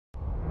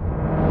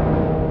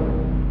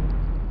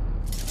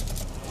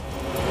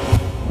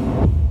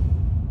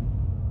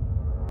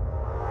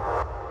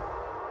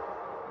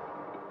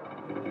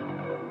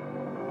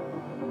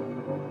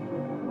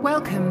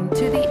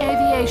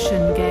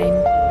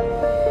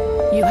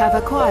You have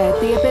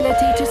acquired the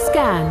ability to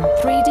scan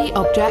 3D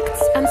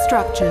objects and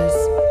structures.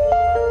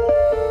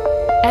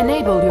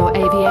 Enable your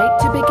Aviate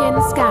to begin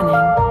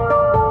scanning.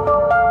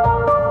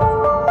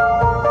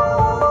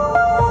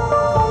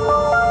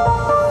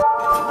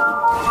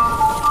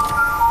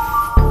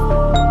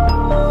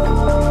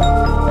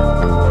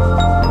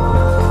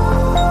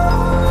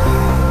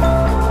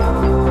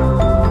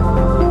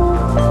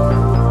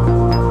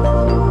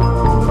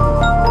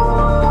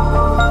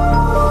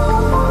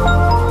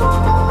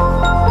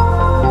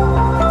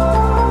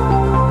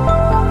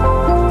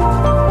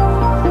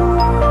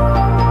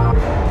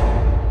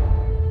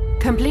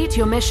 Complete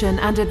your mission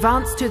and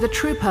advance to the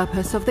true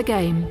purpose of the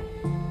game,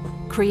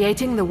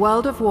 creating the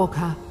world of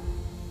Walker.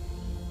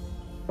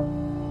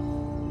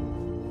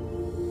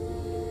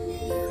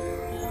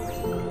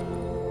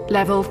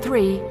 Level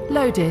 3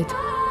 loaded.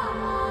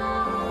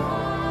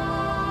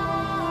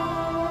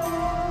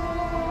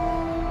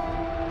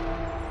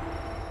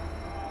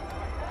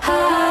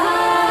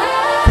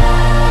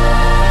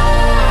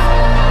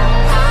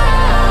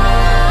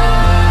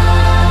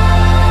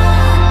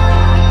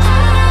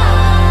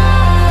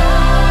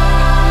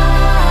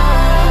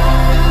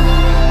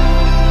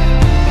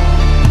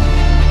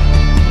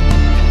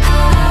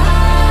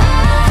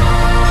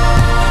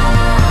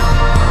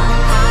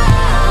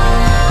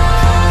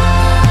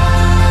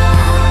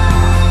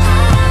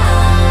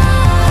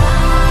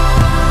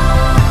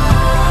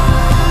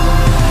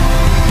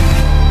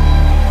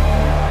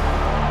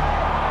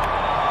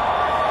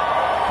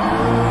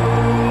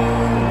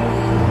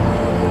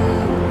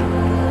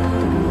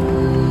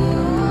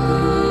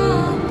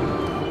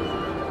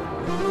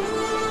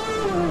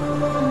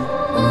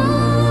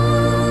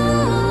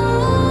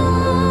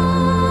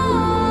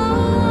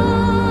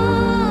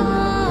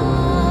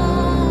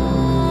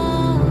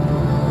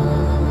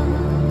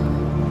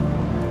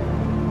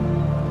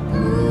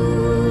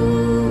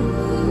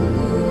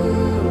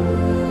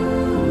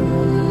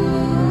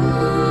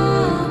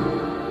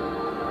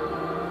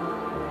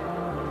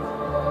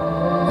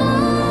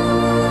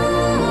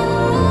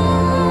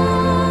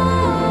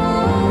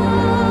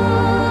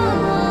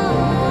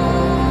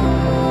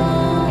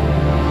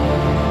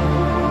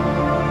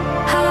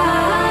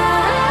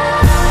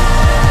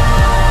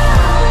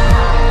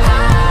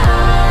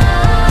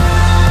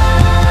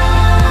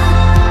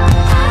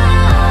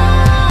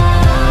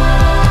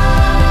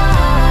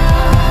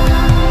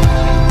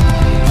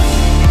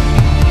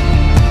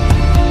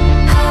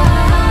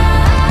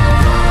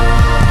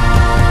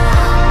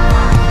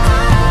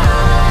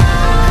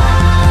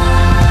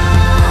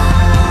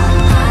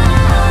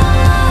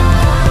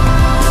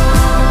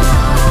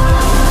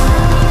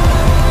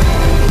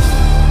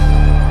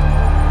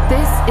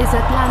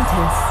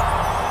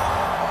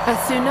 A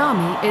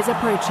tsunami is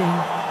approaching.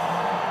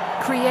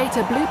 Create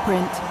a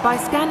blueprint by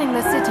scanning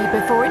the city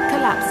before it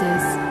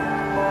collapses.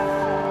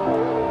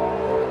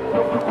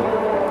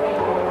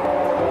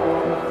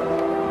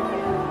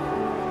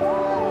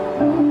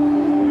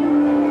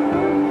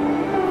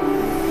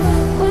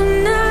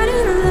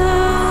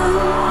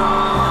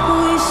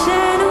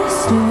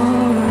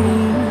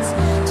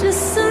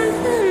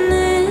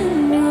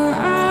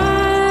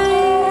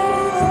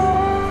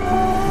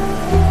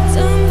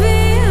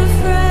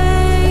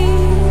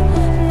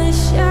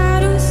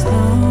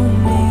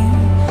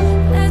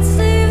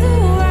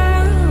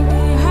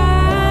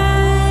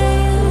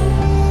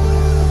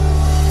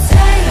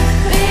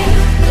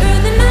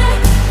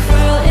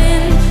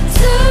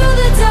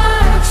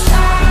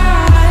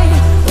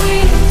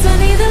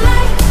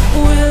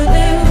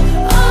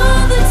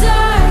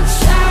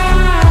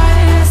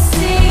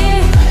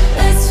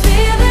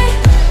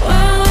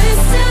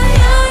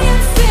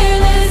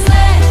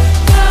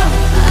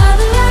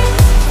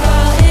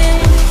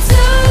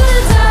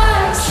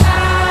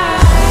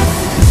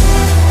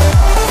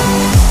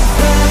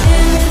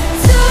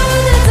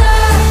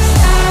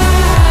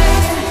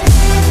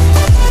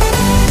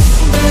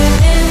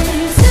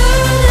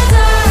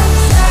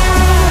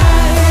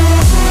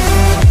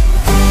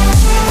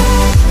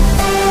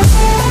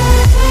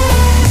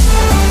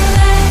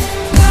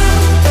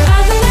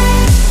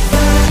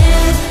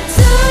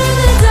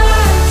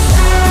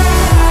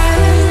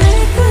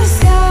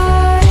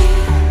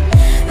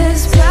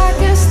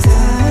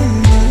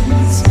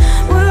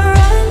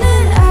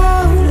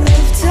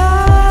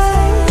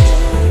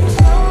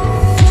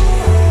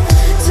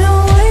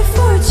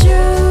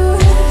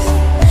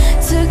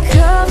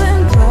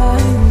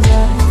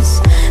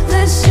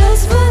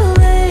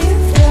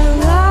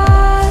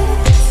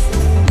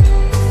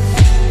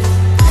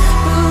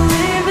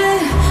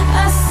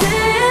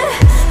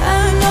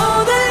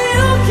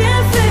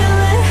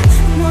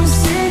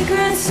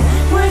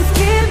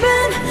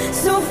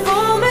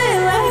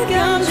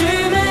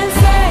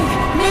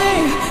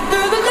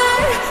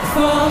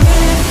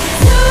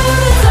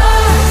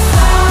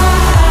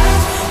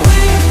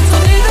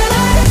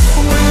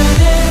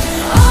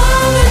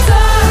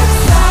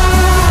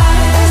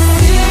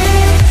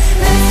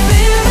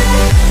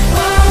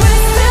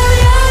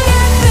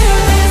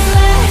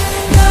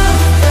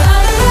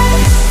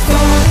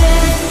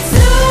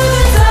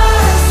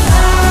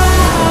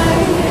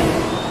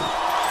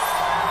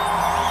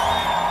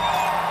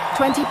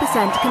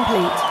 20%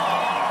 complete.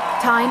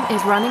 Time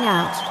is running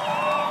out.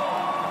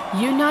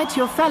 Unite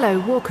your fellow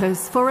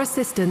walkers for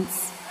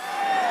assistance.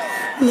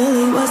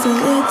 Lily was a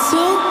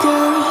little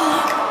girl,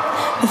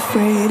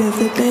 afraid of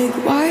the big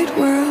wide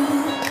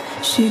world.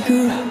 She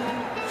grew up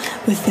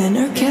within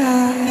her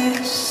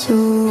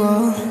castle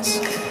walls.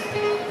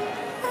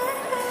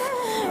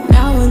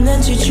 Now and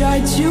then she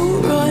tried to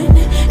run,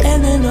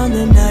 and then on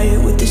the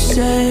night with the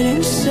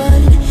setting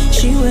sun,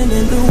 she went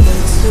in the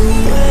woods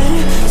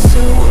away, so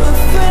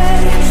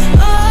afraid,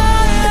 alone.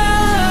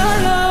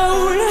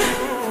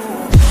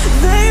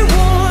 They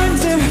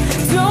warned her,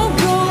 don't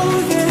go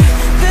there,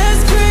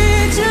 there's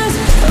creatures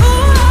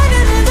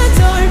hiding in the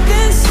dark,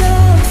 and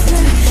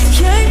something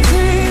came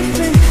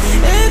creeping,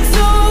 it's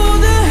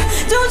older,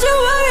 don't you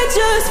worry,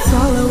 just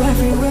follow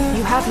everywhere.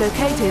 You have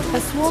located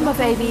a swarm of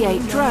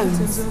Aviate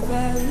drones.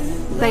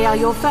 They are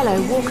your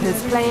fellow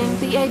walkers playing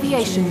the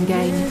Aviation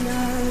game.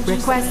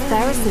 Request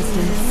their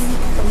assistance.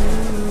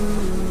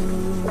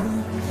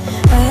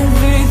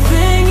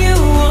 Everything you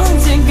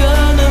want ain't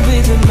gonna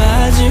be the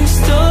magic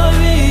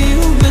story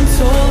you've been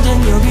told,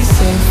 and you'll be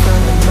safe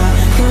under my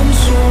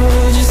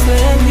control. Just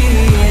let me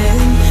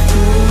in.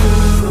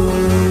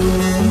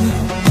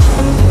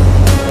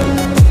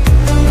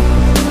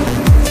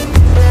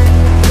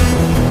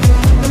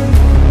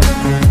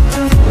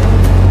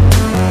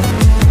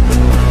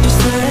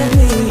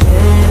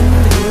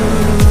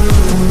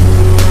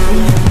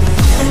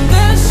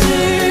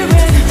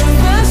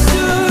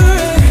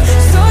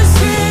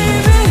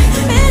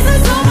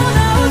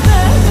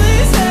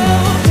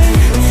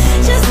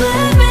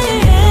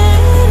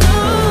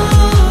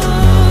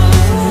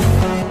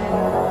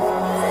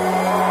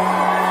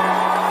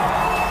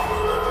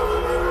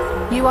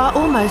 You are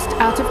almost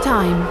out of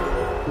time.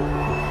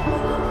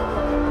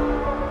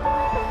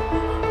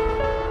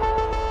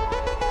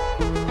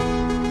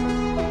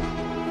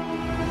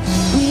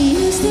 We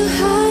used to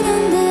hide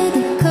under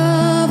the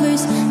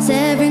covers,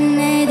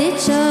 serenade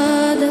each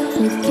other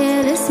with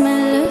careless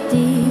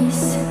melodies.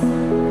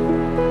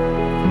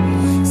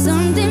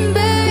 Something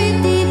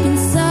buried deep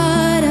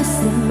inside us,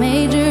 the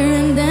major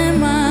and the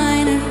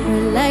minor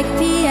were like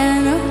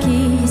piano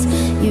keys.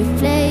 You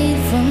played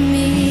for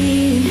me.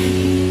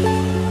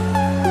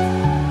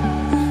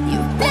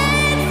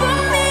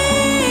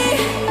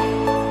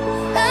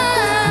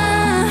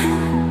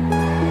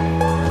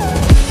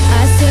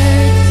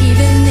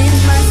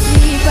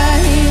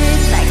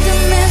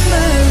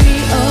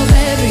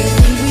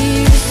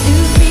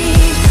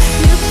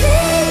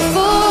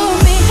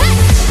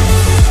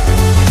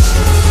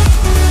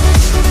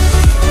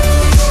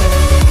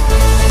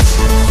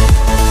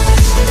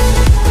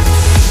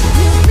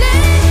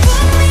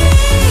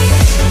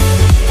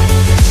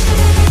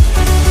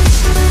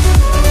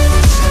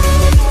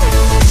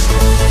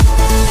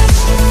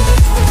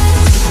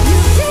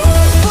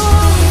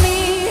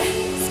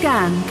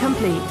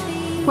 Complete.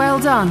 Well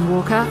done,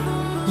 Walker.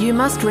 You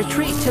must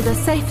retreat to the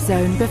safe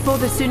zone before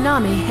the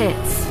tsunami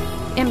hits.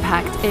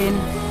 Impact in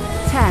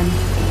 10,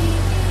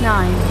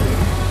 9,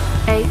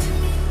 8,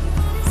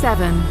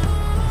 7,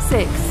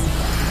 6,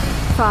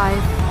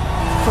 5,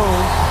 4,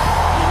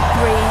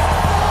 3,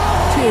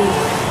 2,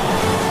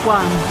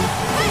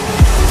 1.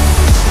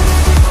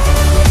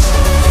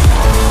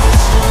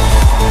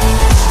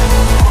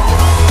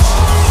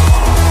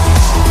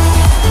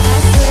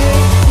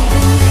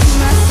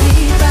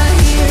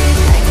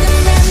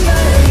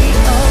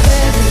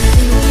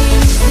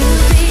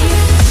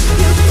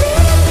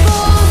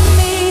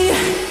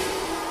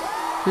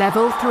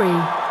 Level 3.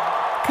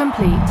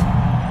 Complete.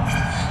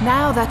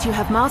 Now that you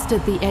have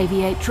mastered the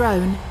Aviate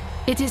drone,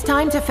 it is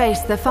time to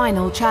face the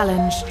final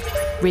challenge: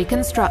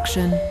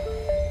 reconstruction.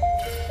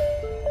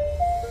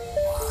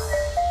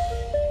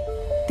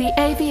 The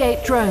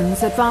Aviate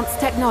drone's advanced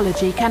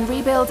technology can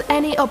rebuild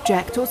any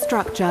object or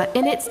structure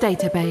in its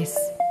database.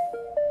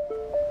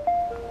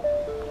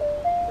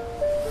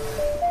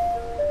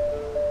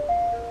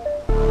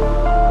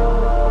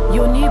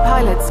 Your new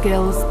pilot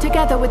skills,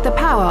 together with the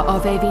power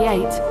of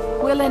Aviate,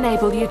 will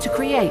enable you to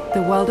create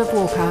the world of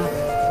Walker.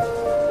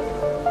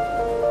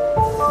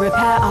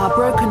 Repair our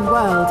broken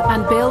world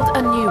and build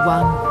a new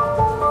one.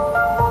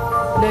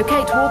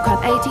 Locate Walker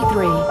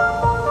 83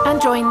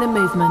 and join the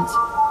movement.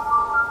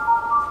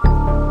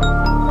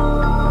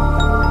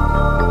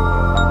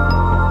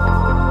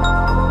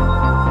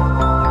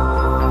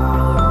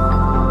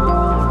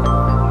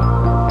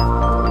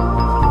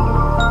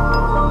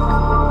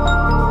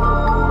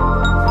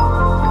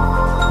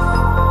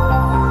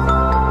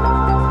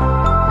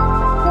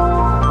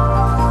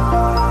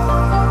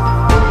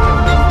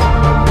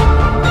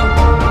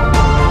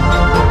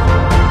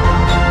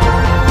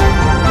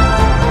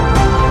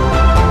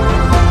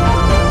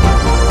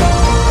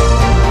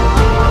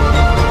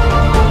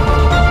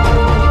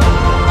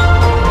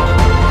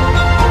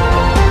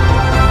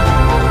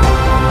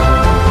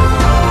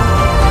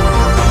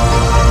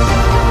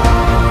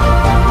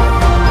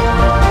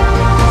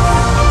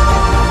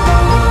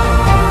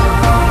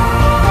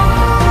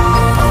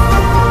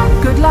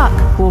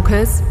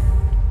 Walkers.